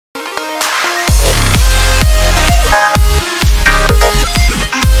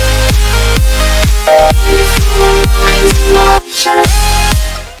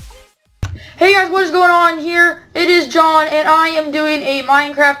is going on here? It is John, and I am doing a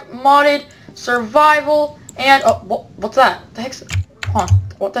Minecraft modded survival, and, oh, what's that? The heck's, hold on,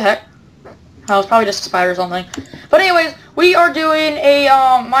 what the heck? Oh, it's probably just a spider or something. But anyways, we are doing a,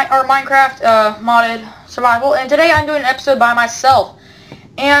 our Minecraft, modded survival, and today I'm doing an episode by myself.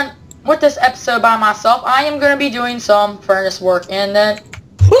 And with this episode by myself, I am going to be doing some furnace work, and then,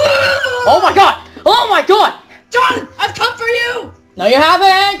 oh my god! Oh my god! John, I've come for you! No, you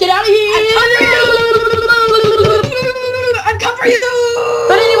haven't! Get out of here! I've come for you!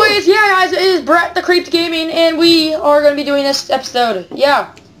 But anyways, yeah guys, it is Brett the CreepdGaming, and we are going to be doing this episode.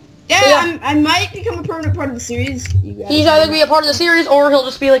 Yeah. Yeah, I might become a permanent part of the series. He's either going to be a part of the series, or he'll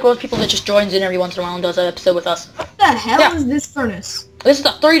just be like one of those people that just joins in every once in a while and does an episode with us. What the hell is this furnace? This is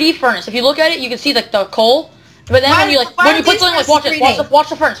the 3D furnace. If you look at it, you can see like the coal. But then when you put something like, watch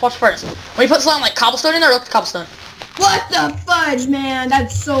the furnace. When you put something like cobblestone in there, look at the cobblestone. What the fudge, man?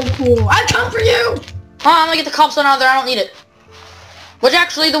 That's so cool. I come for you! I'm gonna get the cobblestone out of there. I don't need it. Which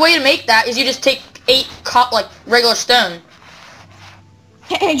actually, the way to make that is you just take 8 regular stone.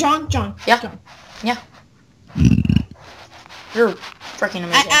 Hey, John. Yeah. John. Yeah. You're freaking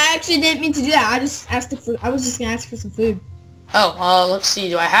amazing. I actually didn't mean to do that. I just asked for. I was just gonna ask for some food. Oh, let's see.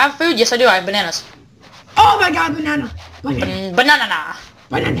 Do I have food? Yes, I do. I have bananas. Oh my god, banana. Banana.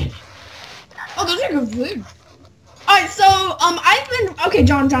 Oh, those are good food. Alright, so, I've been... Okay,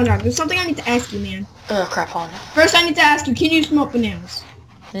 John, there's something I need to ask you, man. Oh, crap, hold on. First, I need to ask you, can you smoke bananas?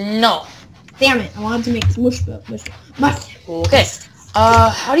 No. Damn it, I wanted to make mush. Okay.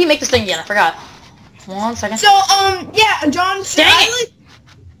 How do you make this thing again? I forgot. 1 second. So, yeah, John... Dang it!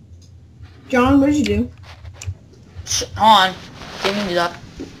 John, what did you do? Hold on. Didn't mean to do that.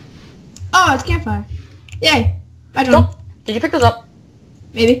 Oh, it's campfire. Yay. Bye, John. Oh, did you pick those up?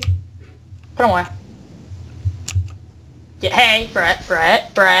 Maybe. Put them away. Yeah, hey,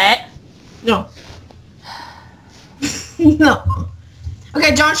 Brett. No. No.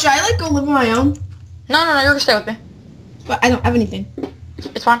 Okay, John, should I, like, go live on my own? No, you're gonna stay with me. But I don't have anything.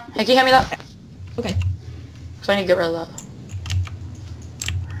 It's fine. Hey, can you hand me that? Okay. Because I need to get rid of that.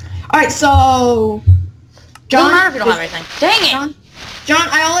 Alright, so... John, doesn't matter if you don't have anything. Dang it! John,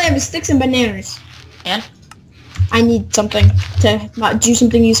 I only have sticks and bananas. And? I need something to do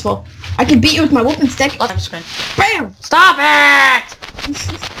something useful. I can beat you with my whooping stick. Left screen. Bam! Stop it!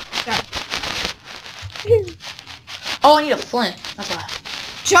 Oh, I need a flint. That's why.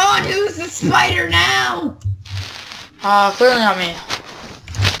 John, who's the spider now? Clearly not me.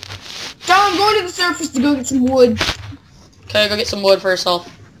 John, I'm going to the surface to go get some wood. Okay, go get some wood for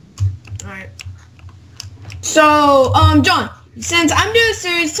yourself. Alright. So, John, since I'm doing a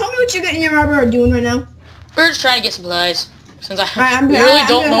series, tell me what you and your Robert are doing right now. We're just trying to get supplies. Since I really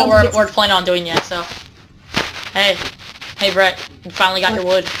don't know what we're planning on doing yet, so. Hey, Brett, you finally got your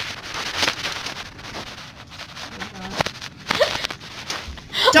wood.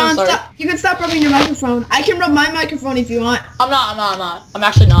 John, stop. You can stop rubbing your microphone. I can rub my microphone if you want. I'm not. I'm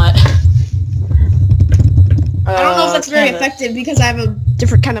actually not. I don't know if that's very effective because I have a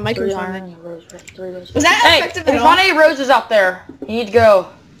different kind of microphone. Was that effective at all? There's not any roses out there. You need to go.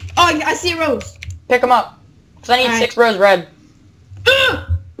 Oh, I see a rose. Pick them up. Because I need 6 rose red.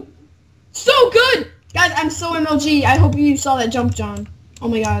 So good! Guys, I'm so MLG. I hope you saw that jump, John. Oh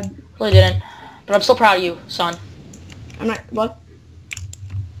my god. Really didn't. But I'm still proud of you, son. I'm not... What?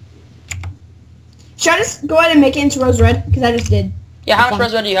 Should I just go ahead and make it into rose red? Because I just did. Yeah, how much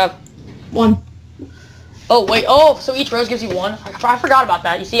rose red do you have? 1. Oh, wait. Oh, so each rose gives you 1? I forgot about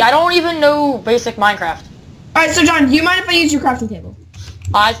that. You see, I don't even know basic Minecraft. Alright, so John, do you mind if I use your crafting table?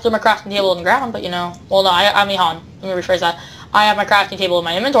 I threw my crafting table on the ground, but you know... Well, no, I mean, hold on. Let me rephrase that. I have my crafting table in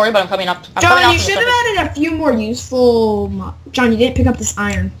my inventory, but I'm coming up... John, you should have added a few more useful... John, you didn't pick up this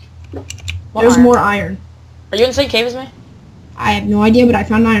iron. There's more iron. Are you in the same cave as me? I have no idea, but I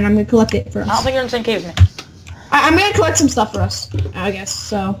found iron. I'm going to collect it for us. I don't think you're in the same cave as me. I'm going to collect some stuff for us, I guess,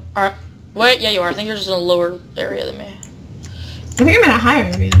 so... Alright. Wait, yeah, you are. I think you're just in a lower area than me. I think I'm in a higher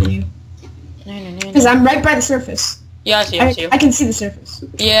area than you. Because I'm right by the surface. Yeah, I see you. I can see the surface.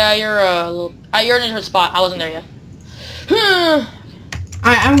 Yeah, you're a little... you're in a different spot. I wasn't there yet. Alright,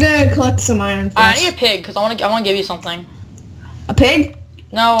 I'm gonna collect some iron first. I need a pig, because I want to give you something. A pig?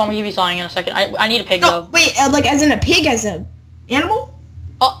 No, I'm going to give you something in a second. I need a pig, though. Wait, like as in a pig as an animal?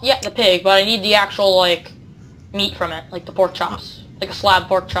 Oh, yeah, the pig, but I need the actual, like, meat from it. Like the pork chops. Like a slab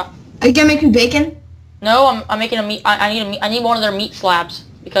pork chop. Are you gonna make me bacon? No, I'm making a meat... I need one of their meat slabs,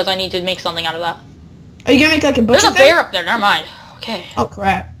 because I need to make something out of that. Are you gonna make like a butcher? There's a bear up there, never mind. Okay. Oh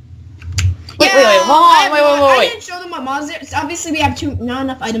crap. Wait, hold on, wait. I didn't show them what mods there. So obviously we have not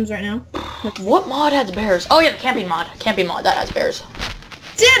enough items right now. What mod has bears? Oh yeah, the camping mod. Camping mod, that has bears.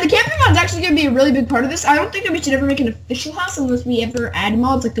 So yeah, the camping mod's actually going to be a really big part of this. I don't think that we should ever make an official house unless we ever add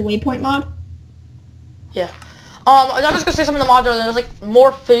mods, like the waypoint mod. Yeah. I'm just gonna say some of the mods are there's like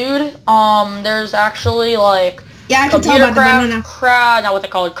more food. There's actually like yeah, I can tell about the banana. Not what they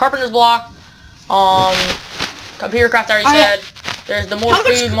call it, carpenter's block. Computer craft. I already said. There's the more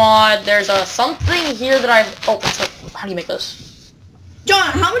food mod. There's something here that it's like, how do you make this?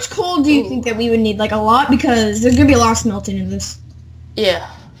 John, how much coal do you think that we would need? Like a lot, because there's gonna be a lot of smelting in this.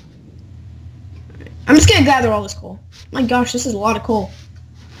 Yeah. I'm just gonna gather all this coal. My gosh, this is a lot of coal.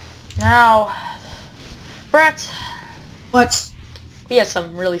 Now, Brett. What? We have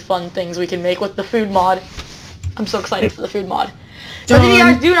some really fun things we can make with the food mod. I'm so excited for the food mod. So if you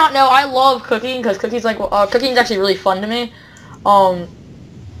guys do not know, I love cooking because cooking's cooking is actually really fun to me.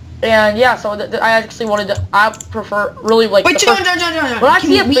 And yeah, so I actually I prefer really like. Wait, John. When I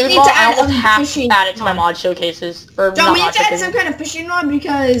see a food mod, I almost have to add it to my mod showcases. John, we need to add some kind of fishing mod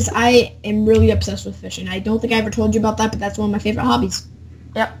because I am really obsessed with fishing. I don't think I ever told you about that, but that's one of my favorite hobbies.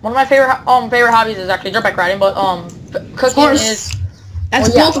 Yeah, one of my favorite hobbies is actually dirt bike riding, but cooking is. That's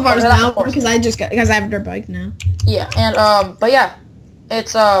both of ours now because I have a dirt bike now. Yeah, and but yeah,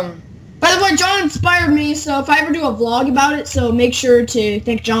 it's By the way, John inspired me, so if I ever do a vlog about it, so make sure to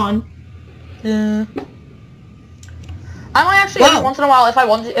thank John. I might actually every once in a while,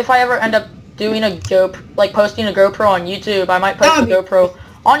 if I ever end up doing posting a GoPro on YouTube, I might post a GoPro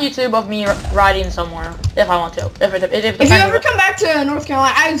on YouTube of me riding somewhere if I want to. If you ever come back to North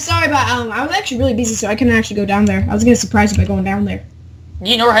Carolina, I'm sorry, but I was actually really busy, so I couldn't actually go down there. I was gonna surprise you by going down there. Do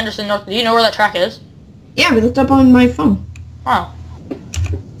you know where do you know where that track is? Yeah, we looked up on my phone. Oh.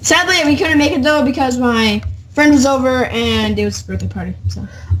 Sadly, we couldn't make it though because my friend was over and it was his birthday party. So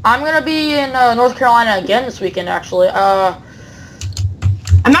I'm gonna be in North Carolina again this weekend. Actually, I'm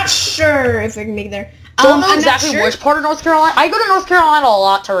not sure if I can make it there. Don't know exactly which part of North Carolina. I go to North Carolina a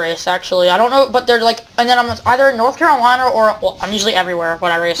lot to race. Actually, I don't know, but they're like, and then I'm either in North Carolina or I'm usually everywhere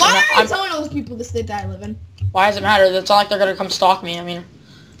when I race. Why are you telling all those people the state that I live in? Why does it matter? It's not like they're gonna come stalk me. I mean.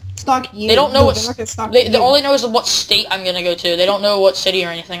 Stalk you. They don't know all they know is what state I'm gonna go to. They don't know what city or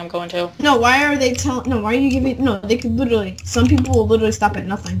anything I'm going to. No, why are they telling? No, why are you giving? No, they could literally. Some people will literally stop at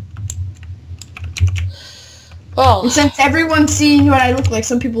nothing. Well, and since everyone's seeing what I look like,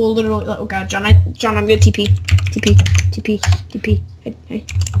 some people will literally. Oh God, John, I'm gonna TP. Hey.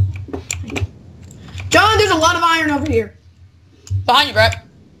 John, there's a lot of iron over here. Behind you, Brett.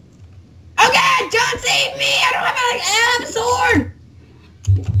 Okay, John, save me! I don't have a sword.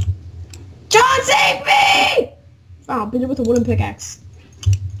 John, save me! Oh, beat it with a wooden pickaxe.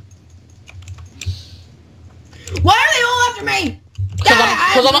 Why are they all after me? Because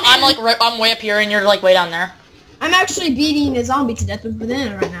I'm way up here and you're like way down there. I'm actually beating a zombie to death with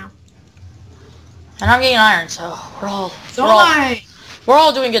banana right now. And I'm getting iron, so we're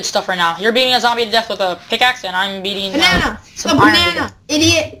all doing good stuff right now. You're beating a zombie to death with a pickaxe, and I'm beating banana. Some banana,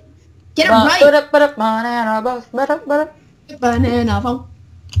 idiot. Get it right. Banana phone.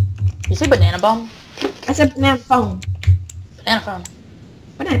 You say banana bomb? I said banana phone. Banana phone.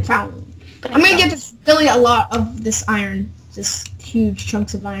 Banana phone. I'm gonna get really a lot of this iron. Just huge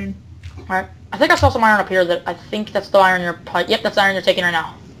chunks of iron. Alright. I think I saw some iron up here that I think that's the iron yep, that's the iron you're taking right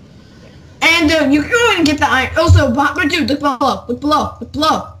now. And you can go and get the iron. Also, but dude, look below. Look below. Look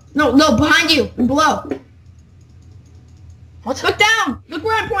below. No, behind you. And below. What? Look down. Look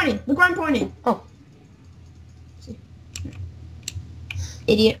where I'm pointing. Look where I'm pointing. Oh.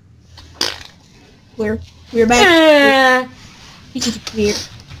 Idiot. We're back. He's just weird.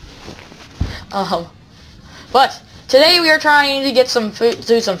 But today we are trying to get some food,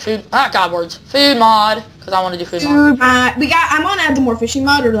 food mod, because I want to do food mod. I'm gonna add the more fishing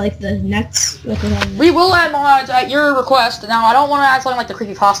mod or like the nets. We will add mods at your request. Now I don't want to add something like the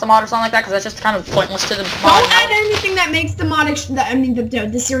creepypasta mod or something like that because that's just kind of pointless to the mod. Don't add anything that makes the mod,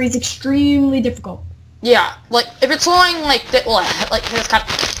 the series extremely difficult. Yeah, like if it's something like that, it's kind of.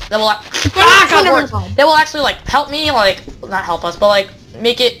 That will actually like help me, not help us, but like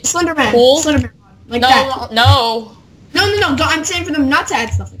make it Slenderman. Cool. Slenderman. Like that. No. I'm saying for them not to add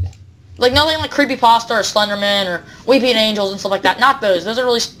stuff like that. Like nothing like creepypasta or Slenderman or Weeping Angels and stuff like that. Not those. Those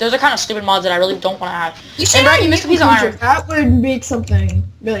are kind of stupid mods that I really don't want to add. You missed a piece of iron. That would make something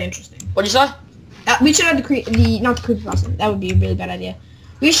really interesting. What'd you say? We should add not the creepypasta. That would be a really bad idea.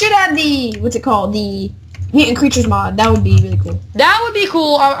 We should add the the Mutant Creatures mod. That would be really cool. That would be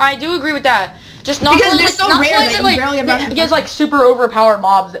cool. I do agree with that. Just not because they're so rare that you barely ever get like super overpowered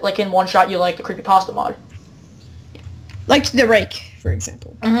mobs that like in one shot you like the creepypasta mod. Like the rake, for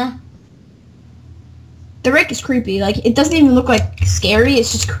example. Mm-hmm. The rake is creepy. Like it doesn't even look like scary.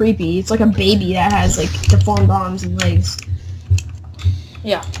 It's just creepy. It's like a baby that has like deformed arms and legs.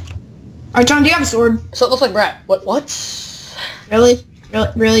 Yeah. Alright, John, do you have a sword? So it looks like Brett. What? Really?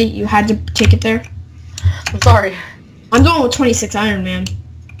 Really? You had to take it there? I'm sorry. I'm going with 26 iron, man.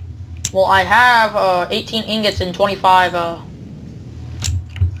 Well, I have 18 ingots and 25.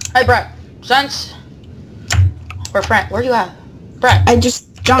 Hey, Brett. Since where Brett? Where you at? Brett.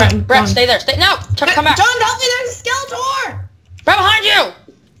 John. Brett, stay there. Stay. No. Come back. John, help me! There's a Skeletor! Brett, behind you!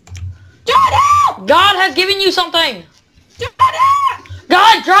 John, help! God has given you something. John, help!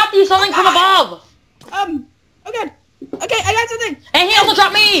 God dropped you something from above. Okay. Okay, I got something. And he also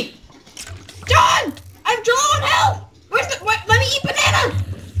dropped me. John, I'm low on health. Let me eat banana.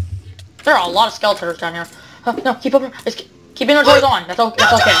 There are a lot of skeletons down here. No, keep inventories on. That's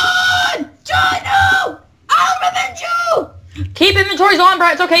okay. John, no! I'll revenge you! Keep inventories on,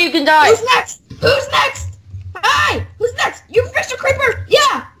 Brett. It's okay. You can die. Who's next? Hi! Who's next? You Mr. Creeper?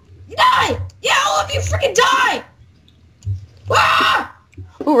 Yeah! Die! Yeah, all of you freaking die! Ah!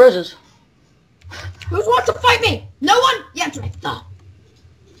 Ooh, roses. Who wants to fight me? No one? Yeah, that's what I thought.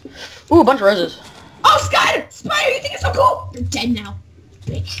 Ooh, a bunch of roses. Oh, Spider! Spider, you think it's so cool? You're dead now,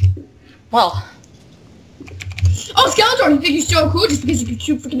 bitch. Well. Oh, Skeletor, you think you're so cool just because you can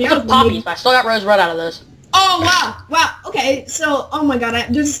shoot freaking arrows? Poppies, but I still got rose red out of this. Oh, wow. Wow. Okay, so, oh my god,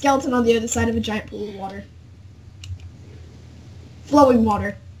 there's a skeleton on the other side of a giant pool of water. Flowing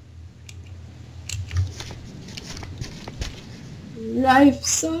water. Life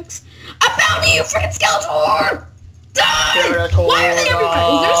sucks. I found you, freaking Skeletor! Die! Why are they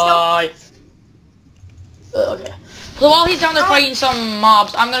everywhere? Is there a skeleton? Okay. So while he's down there fighting some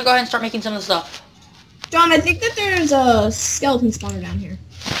mobs, I'm gonna go ahead and start making some of the stuff. John, I think that there's a skeleton spawner down here.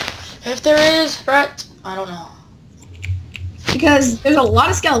 If there is, Brett, I don't know. Because there's a lot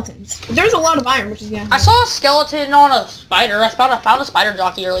of skeletons. There's a lot of iron, which is yeah. I saw a skeleton on a spider. I found a spider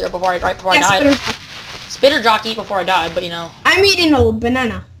jockey earlier right before I died. Spider jockey before I died, but you know. I'm eating a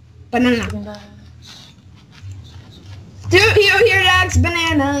banana. Do you hear Dax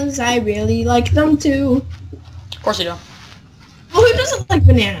bananas? I really like them too. Of course you do. Well, who doesn't like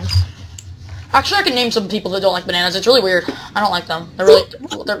bananas? Actually, I can name some people that don't like bananas. It's really weird. I don't like them. They're really...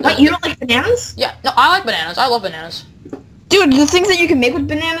 What, you don't like bananas? Yeah, no, I like bananas. I love bananas. Dude, the things that you can make with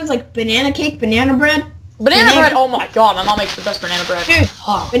bananas, like banana cake, banana bread. Banana bread? Oh my god, my mom makes the best banana bread. Dude,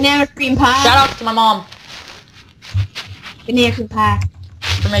 banana cream pie. Shout out to my mom. Banana cream pie.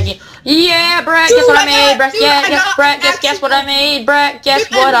 For making... Yeah, Brett, guess what I made? Brett, guess what I made? Brett,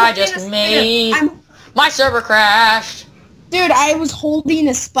 guess what I just made? My server crashed. Dude, I was holding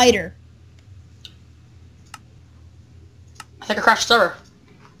a spider. I think I crashed the server.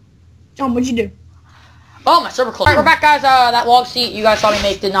 John, what'd you do? Oh, my server closed. Alright, we're back, guys. That log seat you guys saw me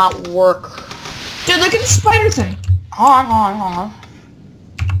make did not work. Dude, look at the spider thing. Hold on.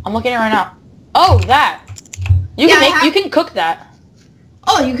 I'm looking at it right now. Oh, that. You can cook that.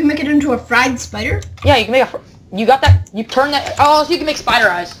 Oh, you can make it into a fried spider? Yeah, you can make you got that? You turn that... Oh, so you can make spider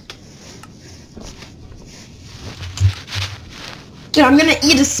eyes. Dude, I'm gonna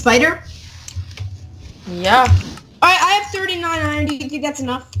eat a spider? Yeah. Alright, I have 39 iron. Do you think that's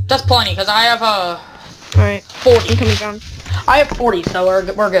enough? That's plenty, because I have, Alright. 40. I'm coming down. I have 40, so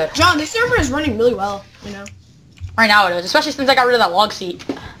we're good. John, this server is running really well, you know. Right now it is, especially since I got rid of that log seat.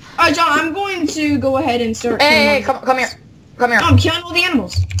 Alright, John, I'm going to go ahead and start... Hey, come here. Come here. I'm killing all the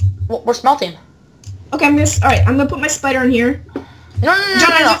animals. Well, we're smelting. Okay, alright, I'm gonna put my spider in here. No.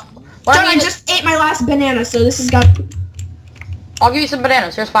 John, I just ate my last banana, so this has got... I'll give you some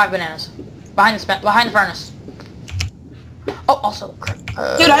bananas. Here's 5 bananas. Behind the furnace. Oh, also...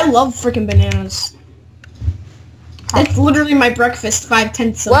 Dude, I love freaking bananas. That's literally my breakfast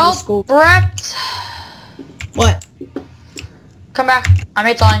 5/10 of school. Brett... What? Come back. I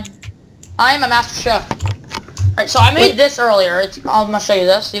made something. I am a master chef. Alright, so I made this earlier. I'm gonna show you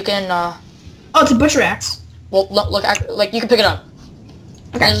this. You can, Oh, it's a butcher axe. Well, look, like, you can pick it up.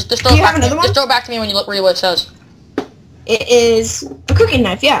 Okay. Just throw it back to me when you read what it says. It is a cooking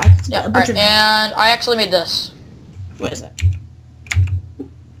knife, yeah. Yeah, alright, and I actually made this. What is it?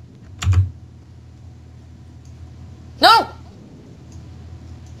 No!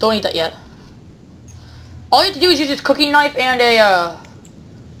 Don't eat that yet. All you have to do is use this cooking knife and a,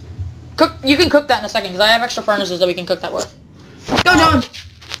 You can cook that in a second, because I have extra furnaces that we can cook that with. Go, John!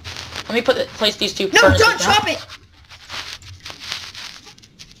 Let me place these two furnaces. No, don't chop it!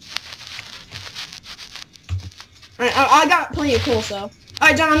 Alright, I got plenty of coal, so.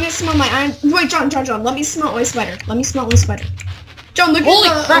 Alright, John, I'm gonna smell my iron. Wait, John, let me smell my spider. John, look Holy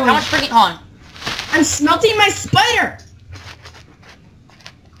at the... crap, how much freaking... Hold on. I'm smelting my spider!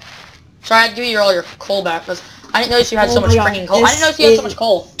 Sorry, I had to give you all your coal back, because I didn't notice you had so much freaking coal. I didn't notice you had so much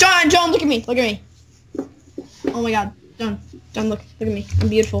coal. John, look at me. Oh my god, John. John, look at me. I'm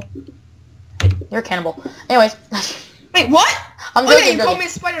beautiful. You're a cannibal. Anyways. Wait, what? I'm joking. joking. You called me a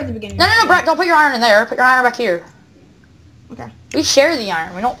spider at the beginning. No, Brett, don't put your iron in there. Put your iron back here. Okay. We share the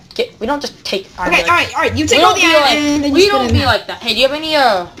iron. We don't just take iron. Okay, alright. You take all the iron and then you we split don't it be in like that. Hey, do you have any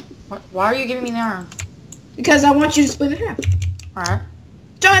why are you giving me the iron? Because I want you to split it in half. Alright.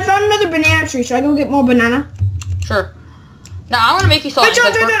 John, I found another banana tree. Should I go get more banana? Sure. Now I want to make you something.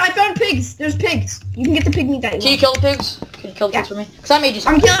 Wait, John, I found pigs. There's pigs. You can get the pig meat that you want. Can you kill the pigs? Can you kill the pigs for me? Because I made you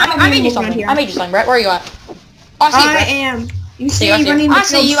something. I made you something. here. I made you something, Brett. Where are you at? Oh, I see you, Brett. I am. You see I me running the I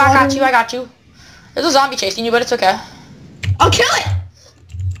see you. field I got you. There's a zombie chasing you, but it's okay. I'll kill it!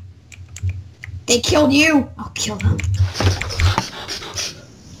 They killed you. I'll kill them.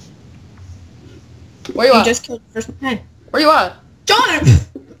 Where you at? Just killed the first one. Hey. Where you at? John!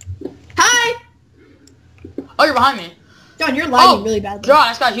 Hi! Oh, you're behind me. John, you're lagging really badly. God,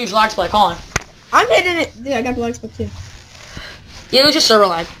 that's got a huge lag spike. Hold on. I'm hitting it. Yeah, I got the lag spike too. Yeah, it was just server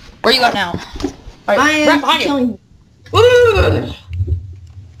lag. Where you at now? Right, I am Brett, behind killing you. Woo!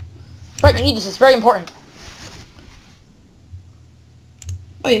 Brett, you need this. It's very important.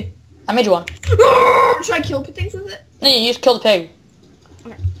 Oh yeah. I made you one. Should I kill things with it? No, you just kill the pig.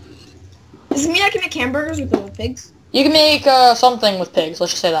 Okay. Does it mean I can make hamburgers with the pigs? You can make something with pigs.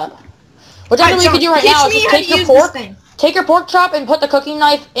 Let's just say that. What we can do right now is just take your pork chop and put the cooking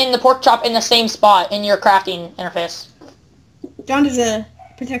knife in the pork chop in the same spot in your crafting interface. John does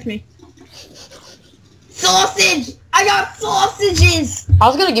protect me. Sausage! I got sausages! I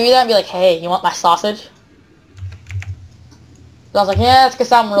was gonna give you that and be like, hey, you want my sausage? But I was like, yeah, it's gonna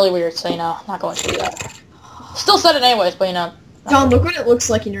sound really weird, so you know, I'm not going to do that. Still said it anyways, but you know. John, look what it looks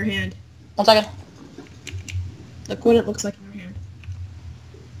like in your hand. 1 second. Look what it looks like in your hand.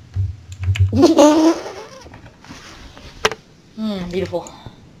 Beautiful.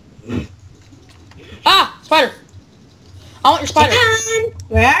 Ah! Spider! I want your spider. John,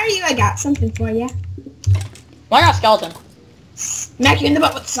 where are you? I got something for you. Why got a skeleton? Smack you in the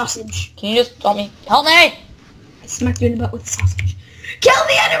butt with sausage. Can you just help me? Help me! I smacked you in the butt with sausage. Kill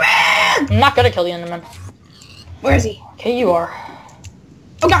the Enderman! I'm not gonna kill the Enderman. Where is he? Okay, you are.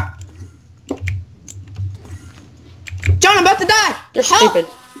 Oh god! John, I'm about to die! You're Help! stupid.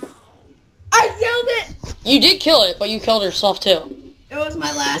 I killed it! You did kill it, but you killed yourself too. It was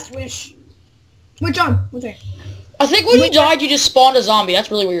my last wish. Wait, John, what's there? I think when you died, you just spawned a zombie.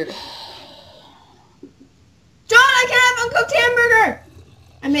 That's really weird. John, I can have uncooked hamburger!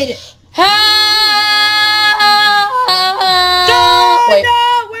 I made it. John, wait.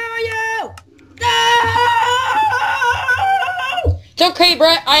 No! Where are you? No! It's okay,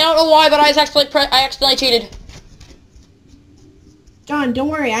 Brett. I don't know why, but I accidentally cheated. John, don't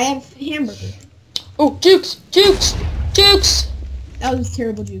worry. I have hamburger. Oh, jukes! Jukes! Jukes! That was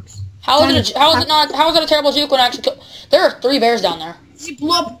terrible jukes. How is it a terrible juke when I actually there are 3 bears down there. You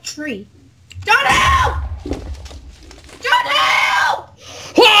blew up a tree. John, help! John, help!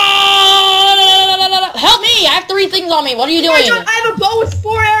 Help me! I have 3 things on me. What are you doing? John, I have a bow with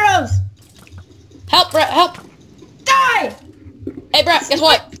 4 arrows. Help, Brett! Help! Die! Hey, Brett! Guess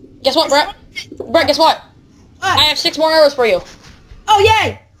what? Guess what, Brett? Brett, guess what? What? I have 6 more arrows for you. Oh,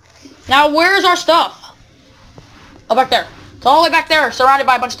 yay! Now, where's our stuff? Oh, back there. It's all the way back there, surrounded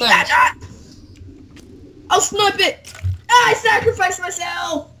by a bunch of things. I'll snipe it. I sacrificed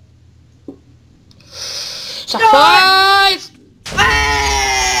myself. Sacrifice!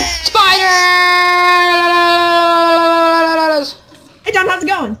 Spiders! Hey, John, how's it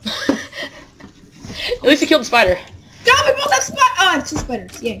going? At least you killed the spider. John, we both have spiders. Oh, I have 2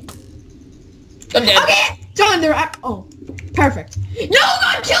 spiders. Yay. I'm dead. Okay, John, they're at... Oh, perfect. No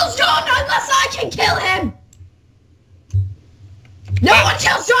one kills John unless I can kill him. No one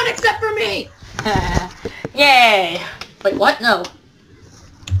kills John except for me. Yay. Wait, what? No.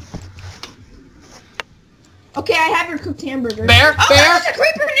 Okay, I have your cooked hamburger. Bear? Oh, Bear? there's a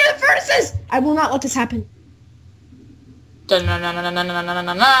creeper near the furnaces. I will not let this happen. Oh,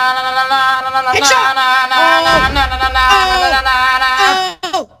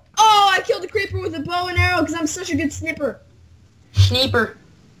 I killed the creeper with a bow and arrow because I'm such a good snipper. Sniper.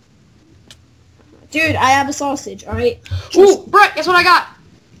 Dude, I have a sausage, alright? Ooh, Brett, guess what I got?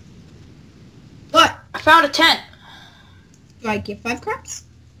 What? I found a tent. Do I give 5 craps?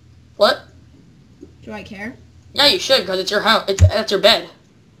 What? Do I care? Yeah, you should, because it's your house. That's your bed.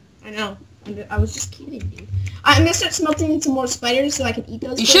 I know. I was just kidding, dude. I'm gonna start smelting some more spiders so I can eat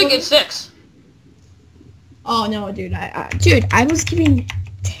those. You should get 6. Oh no, dude! Dude, I was giving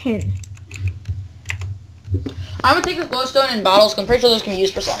 10. I'm gonna take this glowstone in bottles. 'Cause I'm pretty sure those can be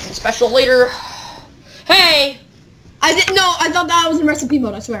used for something special later. Hey! I didn't know. I thought that was in recipe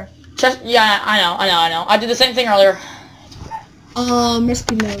mode. I swear. Yeah, I know. I did the same thing earlier.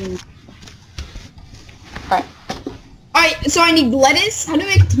 Recipe mode. Alright. Alright, so I need lettuce. How do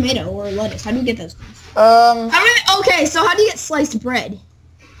we make tomato or lettuce? How do we get those things? Okay, so how do you get sliced bread?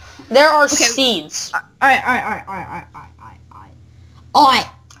 There are seeds. Alright. How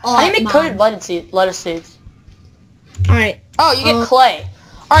do you make coated lettuce seeds? Alright. Oh, you get clay.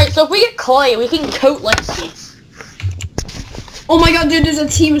 Alright, so if we get clay, we can coat lettuce seeds. Oh my god, dude, there's a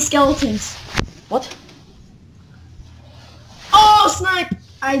team of skeletons. What? Oh, snipe!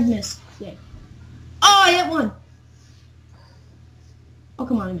 I missed. Yay. Oh, I hit one. Oh,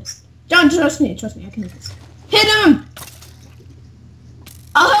 come on, I missed. John, trust me, I can do this. Hit him!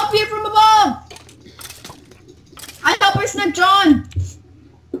 I'll help you from above! I help her snip John!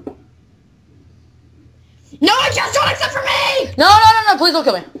 No one kills John except for me! No, please don't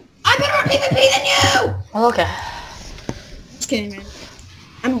kill me. I'm better at PvP than you! Oh, okay. Just kidding, man.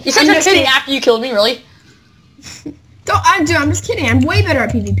 You said you're kidding after you killed me, really? I'm just kidding. I'm way better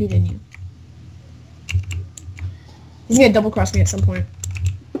at PvP than you. He's gonna double cross me at some point.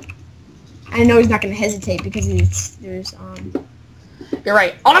 I know he's not gonna hesitate because there's You're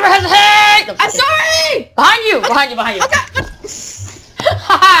right. I'll never hesitate! No, I'm sorry! Behind you! Okay.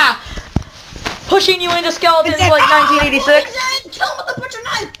 Haha! Pushing you into skeletons like 1986. Kill him with a butcher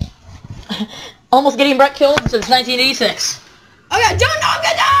knife! Almost getting Brett killed since 1986. Okay, don't know I'm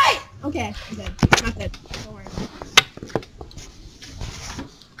gonna die! Okay, I'm dead. Not dead. Don't worry.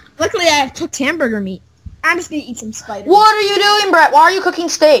 Luckily I have cooked hamburger meat. I'm just gonna eat some spiders. What are you doing, Brett? Why are you cooking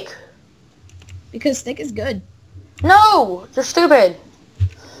steak? Because steak is good. No! You're stupid.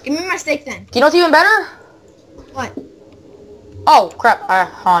 Give me my steak then. Do you know what's even better? What? Oh, crap. Hold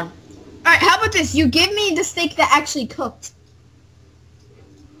on. Alright, how about this? You give me the steak that actually cooked.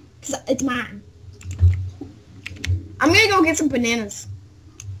 Because it's mine. I'm gonna go get some bananas.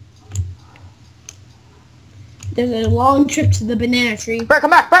 There's a long trip to the banana tree. Brett,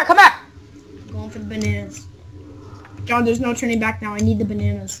 come back! Brett, come back! I'm going for the bananas. John, there's no turning back now. I need the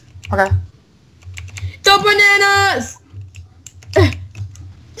bananas. Okay. The bananas!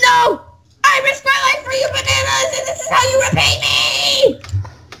 No! I risked my life for you bananas, and this is how you repay me!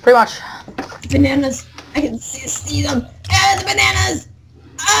 Pretty much. Bananas. I can see them. Ah, the bananas!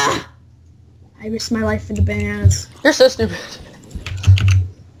 Ah! I risked my life for the bananas. You're so stupid.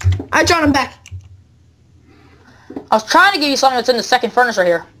 Alright, John, I'm back. I was trying to give you something that's in the second furnace right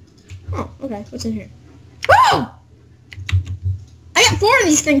here. Oh, okay. What's in here? Oh! I got 4 of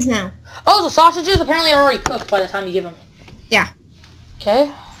these things now. Oh, the sausages apparently are already cooked by the time you give them. Yeah.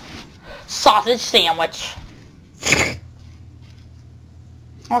 Okay. Sausage sandwich.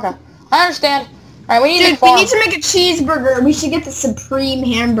 Okay. I understand. Alright, we need we need to make a cheeseburger. We should get the supreme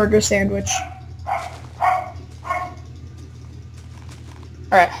hamburger sandwich.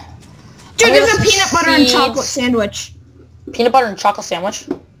 Alright. Dude, there's a peanut butter and chocolate sandwich. Peanut butter and chocolate sandwich?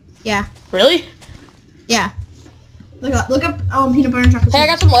 Yeah. Really? Yeah. Look up peanut butter and chocolate sandwich. Hey, I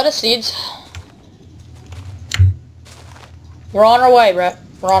got some lettuce seeds. We're on our way, Brett.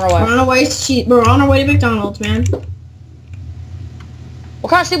 We're on our way. We're on our way to McDonald's, man. What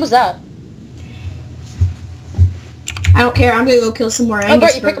kind of seed was that? I don't care. I'm gonna go kill some more. Oh,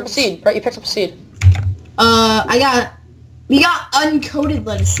 Brett, you picked up a seed. Brett, you picked up a seed. We got uncoated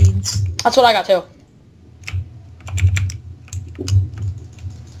lettuce seeds. That's what I got too.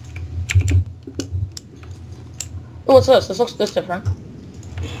 Oh, what's this? This looks different.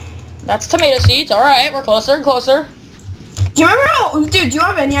 That's tomato seeds. Alright, we're closer and closer. Do you remember dude, do you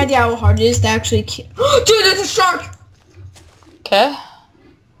have any idea how hard it is to actually kill? Dude, there's a shark! Okay.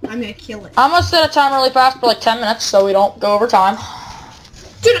 I'm gonna kill it. I'm gonna set a timer really fast for like 10 minutes so we don't go over time.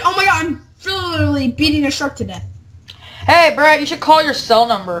 Dude, oh my god, I'm literally beating a shark to death. Hey, Brett, you should call your cell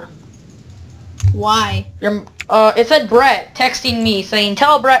number. Why? It said Brett texting me saying,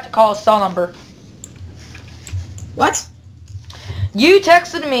 tell Brett to call his cell number. What? You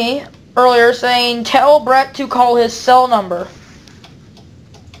texted me earlier saying, tell Brett to call his cell number.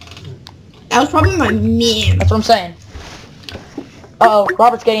 That was probably my man. That's what I'm saying. Uh-oh,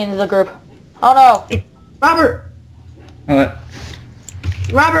 Robert's getting into the group. Oh no. Robert! What?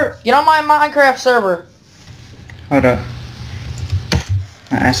 Robert! Get on my Minecraft server. Hold up.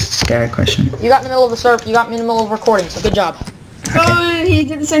 I asked a scary question. You got in the middle of the server. You got me in the middle of recording, so good job. Okay. Oh, he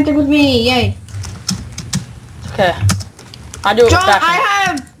did the same thing with me. Yay. Okay. I do it John, with that. I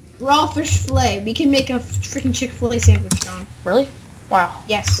have raw fish fillet. We can make a freaking Chick-fil-A sandwich, John. Really? Wow.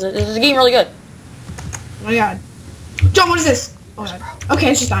 Yes. This is getting really good. Oh my god. John, what is this? Oh my god.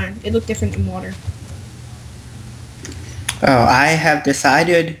 Okay, it's just iron. It looked different in water. Oh, I have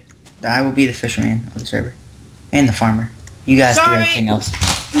decided that I will be the fisherman of the server. And the farmer. You guys do everything else.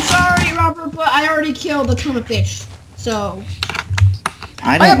 I'm sorry, Robert, but I already killed a ton of fish. So,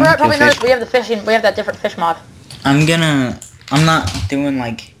 I Oh don't yeah, want Brett to probably fish. noticed we have the fishing. We have that different fish mod. I'm not doing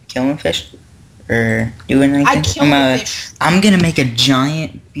like killing fish or doing anything. I kill the fish. I'm gonna make a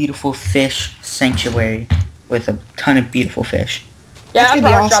giant, beautiful fish sanctuary with a ton of beautiful fish. Yeah, That's that's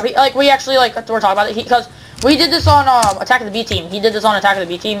gonna be Robert's job. We actually we're talking about it because we did this on Attack of the B Team. He did this on Attack of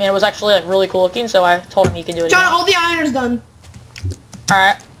the B Team, and it was actually like really cool looking. So I told him he could do it. John, again. all the iron is done. All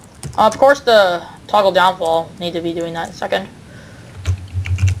right. Of course, the toggle downfall need to be doing that in a second.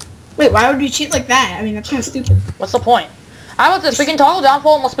 Wait, why would you cheat like that? I mean, that's kind of stupid. What's the point? How about this? We can toggle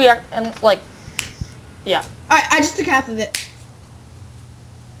downfall unless we and like, yeah. Alright, I just took half of it.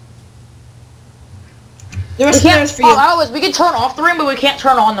 The rest We of it can't. is for you. We can turn off the rain, but we can't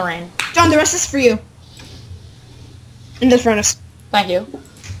turn on the rain. John, the rest is for you. In the furnace. Thank you.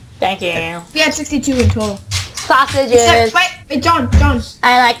 Thank you. We had 62 in total. Sausages. Except, wait, John.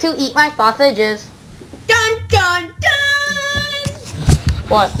 I like to eat my sausages. Dun.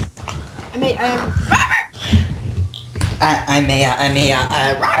 What? I made,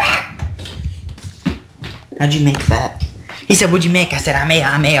 How'd you make that? He said, what'd you make? I said, I made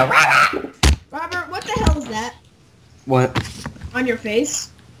a rabbit. Robert, what the hell is that? What? On your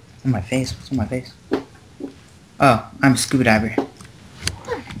face? On my face? What's on my face? Oh, I'm a scuba diver.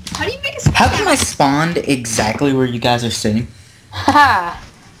 How do you make a scuba How come I diver? spawned exactly where you guys are sitting? Haha.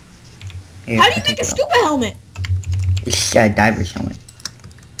 Here, How do I you think make a so. scuba helmet? It's a diver's helmet.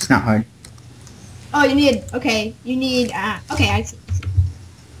 It's not hard. Oh, you need, okay, okay, I see.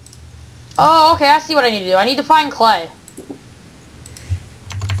 Oh, okay. I see what I need to do. I need to find clay.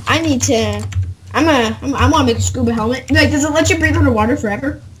 I need to, I want to make a scuba helmet. Like, does it let you breathe underwater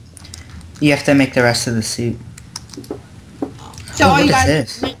forever? You have to make the rest of the suit. So Oh, all what you is guys,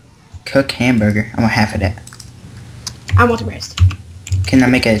 this? Cook hamburger. I want half of that. I want the rest. Can I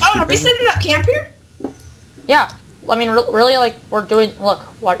make a Oh, are we cheeseburger? setting up camp here? Yeah. I mean, really, like we're doing. Look.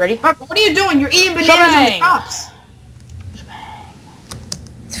 What? Ready? Robert, what are you doing? You're eating bananas on the Shebang. crops.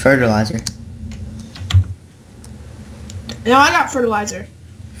 It's fertilizer. No, I got fertilizer.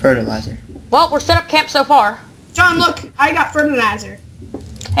 Fertilizer. Well, we're set up camp so far. John, look, I got fertilizer.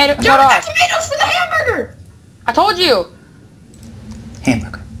 Hey, John, shut I up. got tomatoes for the hamburger. I told you.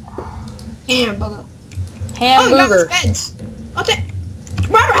 Hamburger. Hamburger. Oh, you got Hamburger. these beds. I'll take.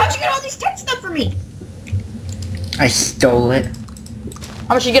 Robert, how'd you get all these tent stuff for me? I stole it.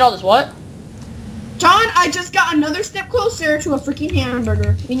 How much you get all this? What? John, I just got another step closer to a freaking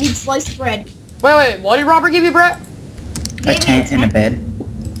hamburger. We need sliced bread. Wait. What did Robert give you, Brett? A Maybe a tent and a bed.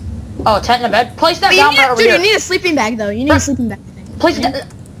 Oh, a tent and a bed. Place that But down right over dude, here. you need a sleeping bag though. You need a sleeping bag. Place it.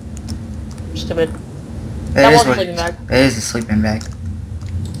 Stupid. It That is was a what sleeping it bag. is. It is a sleeping bag.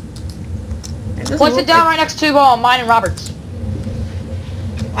 Place it down right next to mine and Robert's.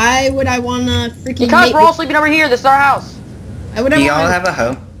 Why would I wanna freaking Because make we're all sleeping over here. This is our house. Why would I Do y'all wanna... have a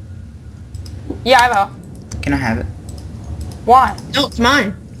hoe? Yeah, I have a hoe. Can I have it? Why? No, it's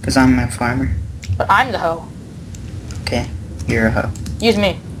mine. Because I'm a farmer. But I'm the hoe. Okay. You're a hoe. Use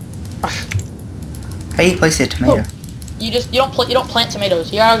me. How do you place a tomato? You don't plant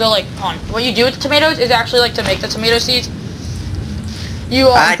tomatoes. You gotta go like on. What you do with the tomatoes is actually like to make the tomato seeds. You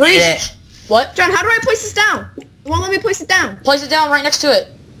I did it. What? John, how do I place this down? It won't let me place it down. Place it down right next to it.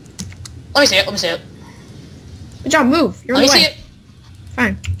 Let me see it. Let me see it. John, move. You're Let in me the see way. it.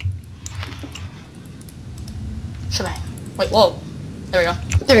 Fine. Shebang. Wait. Whoa. There we go.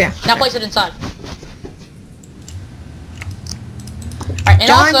 There we go. Now place it inside. Alright, and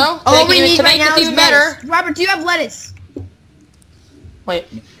John, also, all we need to right make now this is even lettuce. better. Robert, do you have lettuce? Wait.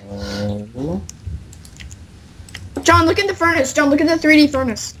 John, look in the furnace. John, look at the 3D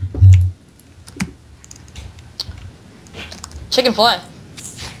furnace. Chicken fillet.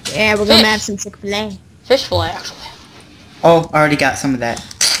 Yeah, we're gonna have some Chick-fil-A. Fish fillet, actually. Oh, I already got some of that.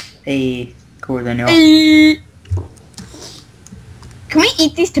 Hey, cool then. Can we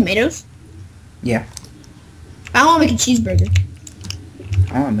eat these tomatoes? Yeah. I want to make a cheeseburger.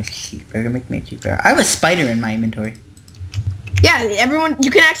 I want to make a cheeseburger. Make me a cheeseburger. I have a spider in my inventory. Yeah, everyone, you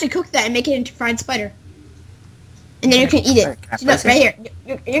can actually cook that and make it into fried spider. And then you can eat it. Can I See, look, place right it?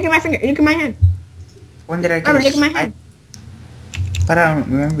 here. Look at my finger. Look at my hand. When did I get Robert, a look at my spider? hand. But I don't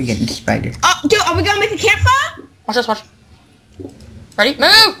remember getting a spider. Oh, dude, are we gonna make a campfire? Watch this, watch. Ready?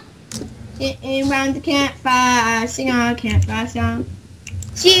 Move! Sitting around the campfire, sing our campfire song.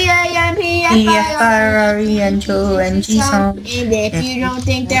 C-A-M-P-F-I-R-E-N-G song. And if you don't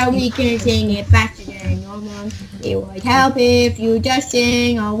think that we can sing it faster than normal, it would help if you just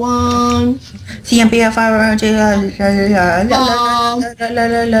sing along. C-M-P-F-I-R-E-N-G.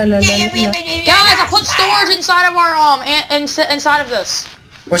 Guys, I put storage inside of our, inside of this.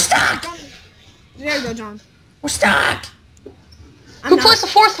 We're stuck. There you go, John. We're stuck. Who placed the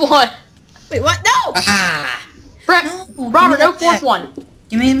fourth one? Wait, what? No! Ah! Brett, No, Robert, no give me that fourth back. one.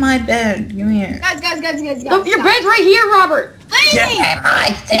 Give me my bed. Give me it. Guys. No, your bed's right here, Robert. Give me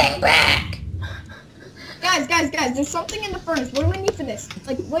my thing back. Guys, there's something in the furnace. What do we need for this?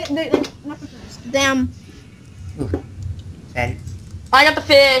 Like, what? Like, not the furnace. Damn. Ooh. Daddy. I got the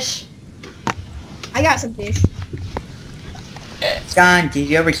fish. I got some fish. John, did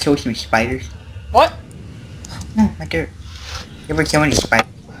you ever kill some spiders? What? No, my dirt. You ever kill any spiders?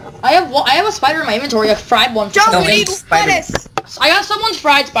 I have a spider in my inventory. A fried one. John, No, we need wait, spider. lettuce. I got someone's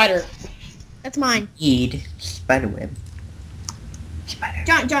fried spider. That's mine. Need spider web. Spider.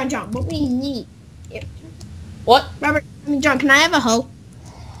 John, what we need? What? Robert, John, can I have a hoe?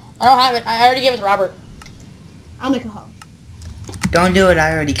 I don't have it. I already gave it to Robert. I'll make a hoe. Don't do it.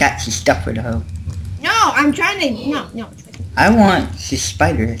 I already got some stuff for the hoe. No, I'm trying to. No. I want the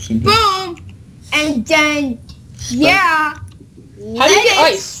spider. That's in here. Boom, and then yeah. How do you get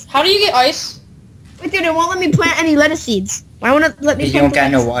ice? How do you get ice? Wait, dude, it won't let me plant any lettuce seeds. Why won't it let me? Because you plant don't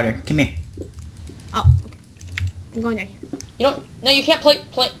got no lettuce? water. Come here. Oh, okay. I'm going down here. You don't. No, you can't plant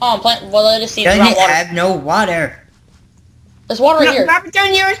lettuce seeds Doesn't around it water. have no water? There's water right No, here. Robert, down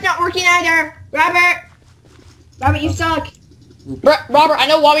here is not working either. Robert, you suck. Robert, I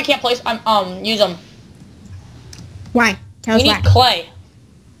know why we can't place use them. Why? Tell We us need why. clay.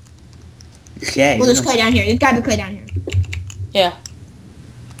 Yeah. Well, there's clay down here. There's gotta be clay down here. Yeah.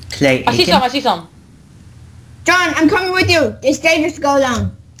 Clay. I see some. John, I'm coming with you. It's dangerous to go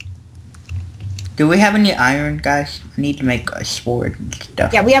alone. Do we have any iron, guys? I need to make a sword and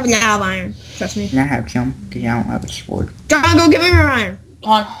stuff. Yeah, we have a lot of iron. Trust me. Can I have some? Because I don't have a sword. John, go get me more iron.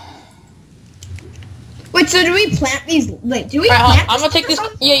 Hold on. Wait, so do we plant these? Like, do we Alright, plant? I'm gonna take this. or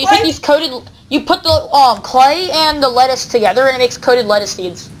something? Yeah, you take these coated. You put the clay and the lettuce together, and it makes coated lettuce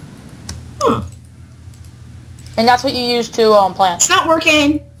seeds. Huh. And that's what you use to plant. It's not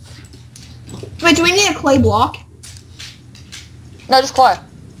working. Wait, do we need a clay block? No, just clay.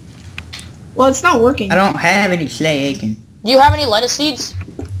 Well, it's not working. I don't have any clay again. Do you have any lettuce seeds?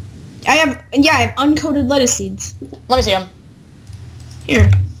 I have uncoated lettuce seeds. Let me see them.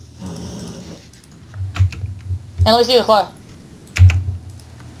 Here. And let me see the clay.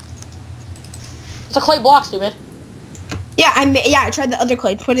 It's a clay block, stupid. Yeah, I tried the other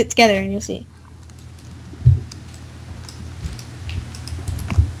clay. Put it together and you'll see.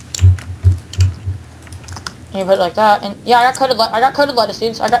 And you put it like that, and yeah, I got coated lettuce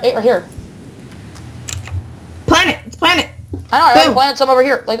seeds. I got 8 right here. Plant it. Let's plant it. I know. I already Boom. planted some over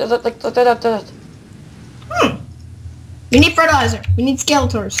here. Like that. We need fertilizer. We need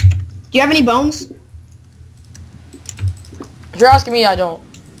Skeletors. Do you have any bones? If you're asking me, I don't.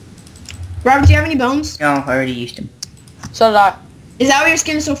 Robert, do you have any bones? No, I already used them. So did I. Is that why your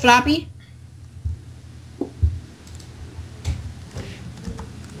skin is so floppy?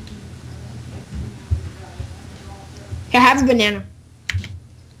 Here, have a banana.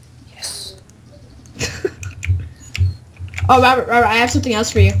 Yes. Oh, Robert, I have something else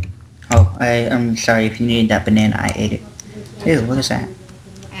for you. Oh, I'm sorry if you needed that banana. I ate it. Ew, what is that?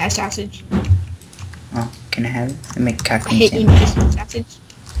 I have sausage. Oh, can I have it? I make I cockroach hit you in sandwich. the face with sausage.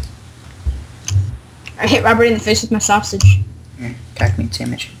 I hit Robert in the face with my sausage. Here, cockroach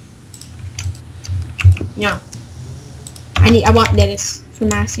sandwich. No. I want lettuce for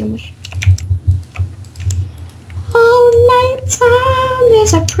my sandwich. Oh, nighttime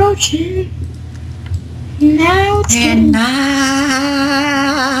is approaching. Now it's And I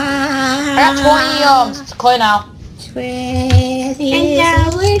got 20 clay now. And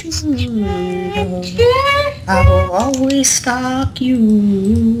now it's I will always stalk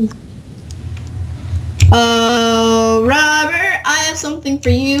you. Oh, Robert, I have something for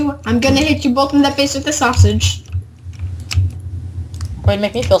you. I'm gonna hit you both in the face with the sausage. Way to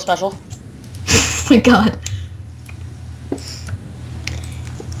make me feel special. Oh my god.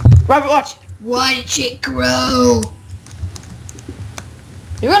 Robert, watch. Watch it grow.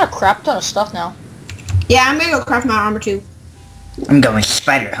 You got a crap ton of stuff now. Yeah, I'm gonna go craft my armor too. I'm going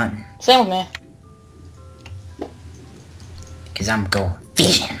spider hunting. Same with me. Because I'm going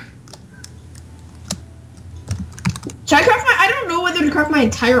fishing. Should I craft my... I don't know whether to craft my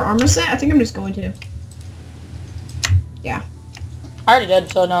entire armor set. I think I'm just going to. Yeah. I already did,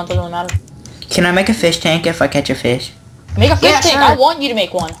 so no, it doesn't really matter. Can I make a fish tank if I catch a fish? Make a fish Yeah, tank. sure. I want you to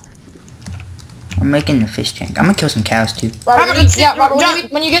make one. I'm making a fish tank. I'm gonna kill some cows too. Robert, Robert,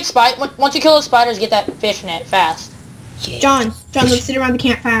 Robert, when you get once you kill those spiders, get that fish net fast. Yeah. John, let's sit around the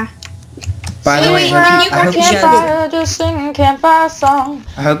campfire. By the way, Sing I around hope, I hope you guys, campfire, just sing a campfire song.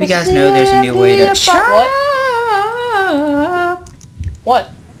 I hope you guys know there's a new way to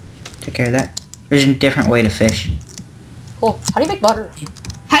What? take care of that. There's a different way to fish. Cool. How do you make butter?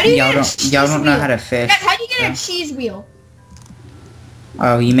 How do you Y'all get a cheese don't know wheel? how to fish. Guys, how do you get so. a cheese wheel?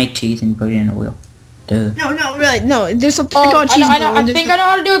 Oh, you make cheese and you put it in a wheel. Duh. No, really, no. There's something Oh, called cheese I know. wheel. I think I know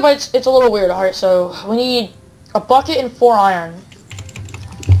how to do it, but it's a little weird. Alright, so we need a bucket and 4 iron.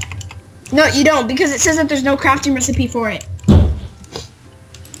 No, you don't, because it says that there's no crafting recipe for it.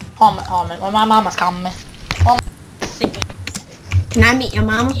 Oh man. My mama's calling me. Can I meet your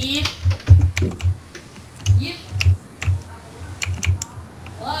mama? Yeah.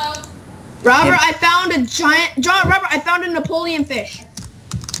 Hello? Robert, Yeah. I found a giant... Robert, I found a Napoleon fish.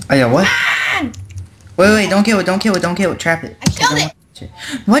 Oh yeah, what? Man! Wait, don't kill it, trap it. I killed it.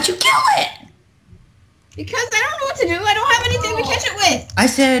 Why'd you kill it? Because I don't know what to do. I don't have anything to catch it with. I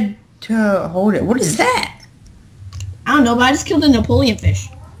said to hold it. What is that? I don't know, but I just killed a Napoleon fish.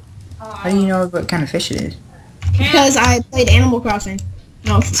 How do you know what kind of fish it is? Because I played Animal Crossing.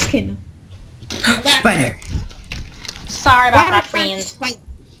 No, just kidding. Spider. Sorry about Robert that, found a friends. spider.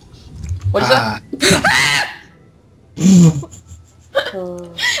 What is that?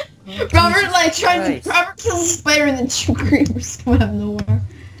 Robert like tried Christ. to Robert kills a spider and then 2 creepers come out of nowhere.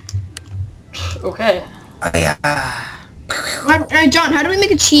 Okay. Oh yeah. Alright, John, how do we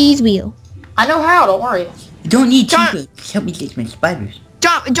make a cheese wheel? I know how, don't worry. You don't need John- cheese. Just help me get my spiders.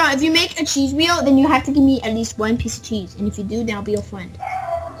 John, if you make a cheese wheel, then you have to give me at least 1 piece of cheese. And if you do, then I'll be your friend.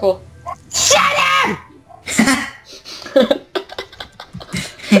 Cool. Shut up!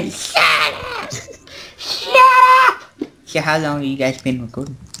 So how long have you guys been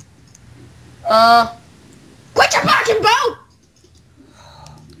recording? Quit your barking, Bo!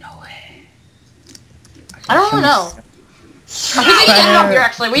 No way. I don't really know. I think we need to end it up here,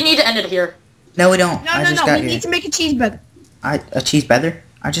 actually. We need to end it here. No, we don't. No, I no, just no, got we here. need to make a cheeseburger. A cheeseburger?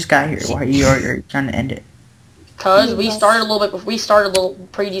 I just got here. Why are you trying to end it? Because we started a little bit, we started a little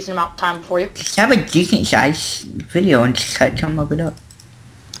pretty decent amount of time before you. Just have a decent size video and just come up it up.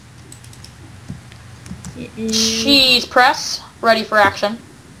 Cheese press, ready for action.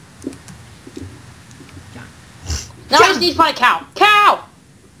 Now we just need to find a cow. Cow!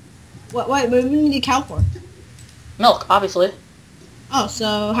 What do we need a cow for? Milk, obviously. Oh,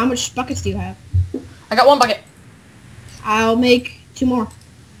 so how much buckets do you have? I got 1 bucket. I'll make 2 more.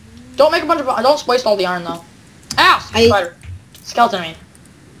 Don't make a bunch of, don't waste all the iron though. Ow! Spider. Skeleton, I mean.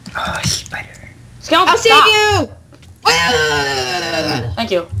 Oh, spider. Skeleton, I'll save stop. you!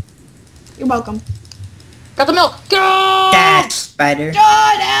 Thank you. You're welcome. Got the milk. Go! That spider.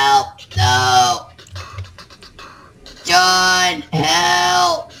 John, help! No! John,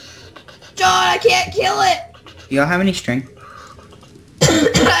 help! John, I can't kill it! Y'all have any string? Yeah,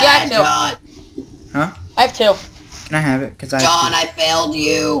 I have 2. John! Huh? I have 2. Can I have it? Cause I. John, I failed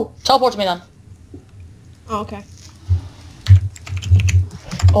you! Teleport to me then. Oh, okay.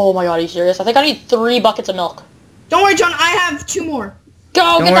 Oh my god, are you serious? I think I need 3 buckets of milk. Don't worry, John, I have 2 more. Go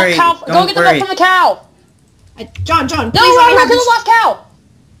Don't get worry, that cow. Go don't get the milk worry. from the cow. John, No, please let me Robert, have kill this. the last cow.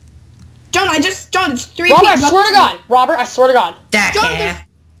 John, it's 3 Robert, I pieces. swear to God. Robert, I swear to God. That John, half.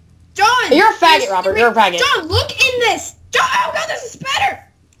 John! You're a faggot, there's Robert. 3 You're a faggot. John, look in this! John, oh god, there's a spider!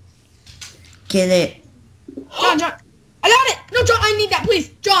 Kill it. John, I got it! No, John, I need that, please!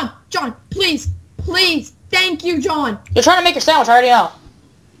 John, please, thank you, John! You're trying to make your sandwich, I already know.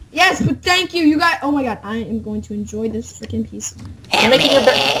 Yes, but thank you, you got, oh my god, I am going to enjoy this freaking piece You're making your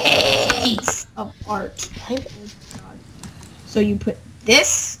of art. So you put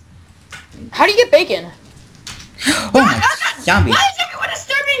this... How do you get bacon? Oh my zombie. Why is everyone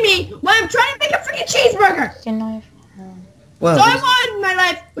disturbing me when I'm trying to make a freaking cheeseburger? Chicken knife. Whoa. So all I wanted in my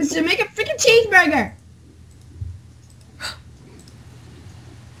life was to make a freaking cheeseburger.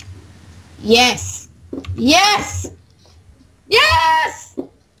 Yes. Yes. Yes.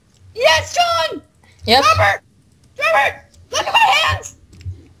 Yes, John. Yes. Robert, look at my hands.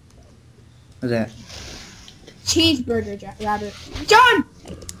 What's that? Cheeseburger, Robert. John,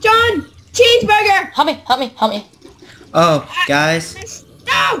 cheeseburger. Help me. Oh, guys.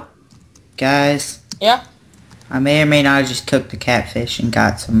 No. Guys. Yeah? I may or may not have just cooked the catfish and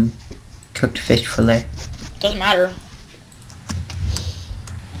got some cooked fish fillet. Doesn't matter.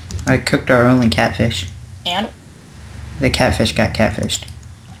 I cooked our only catfish. And? The catfish got catfished.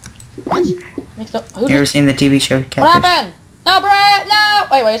 Who You ever seen the TV show Catfish? What happened? No, Brett, no!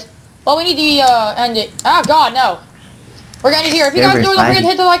 Wait. Well, we need to, end it. Oh, God, no. We're gonna end it here. If you guys enjoyed, don't forget to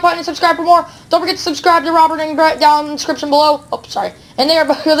hit the like button and subscribe for more. Don't forget to subscribe to Robert and Brett down in the description below. Oh, sorry. And they're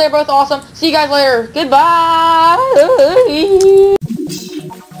both awesome. See you guys later. Goodbye!